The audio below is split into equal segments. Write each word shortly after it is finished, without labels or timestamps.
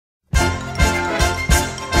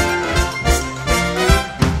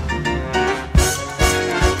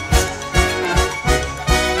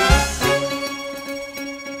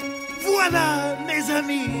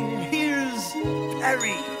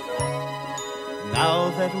Now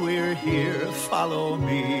that we're here, follow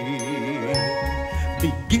me.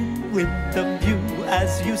 Begin with the view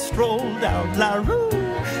as you stroll down La Rue.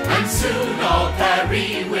 And soon all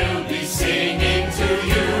Paris will be singing to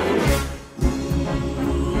you.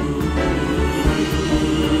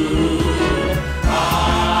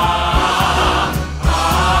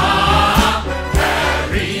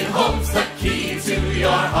 Paris holds the key to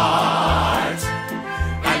your heart,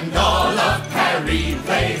 and all of Paris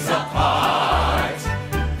plays a part.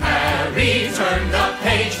 Paris turned the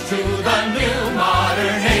page to the new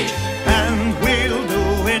modern age, and we'll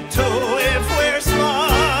do it too if we're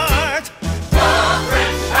smart. The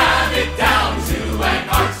French have it down to an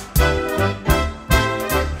art.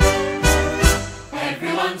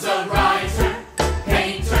 Everyone's a writer,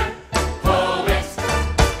 painter, poet.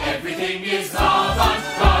 Everything is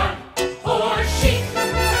avant-garde or chic.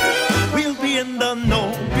 We'll be in the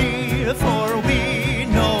know before we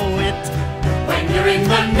know it. When you're in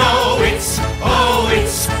the know,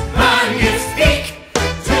 it's magnifique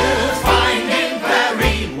to find in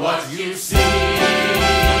Paris what you seek.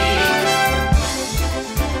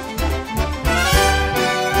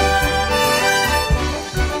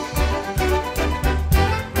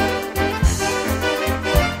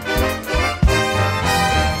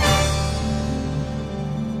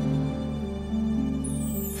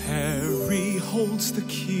 Harry holds the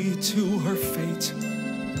key to her fate.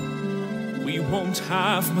 We won't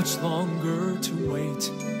have much longer to wait.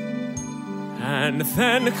 And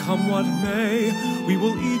then, come what may, we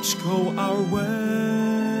will each go our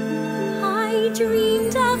way. I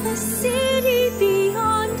dreamed of a city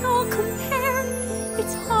beyond all compare.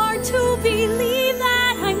 It's hard to believe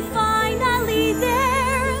that I'm finally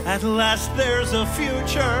there. At last there's a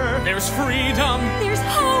future. There's freedom. There's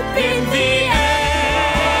hope In the air.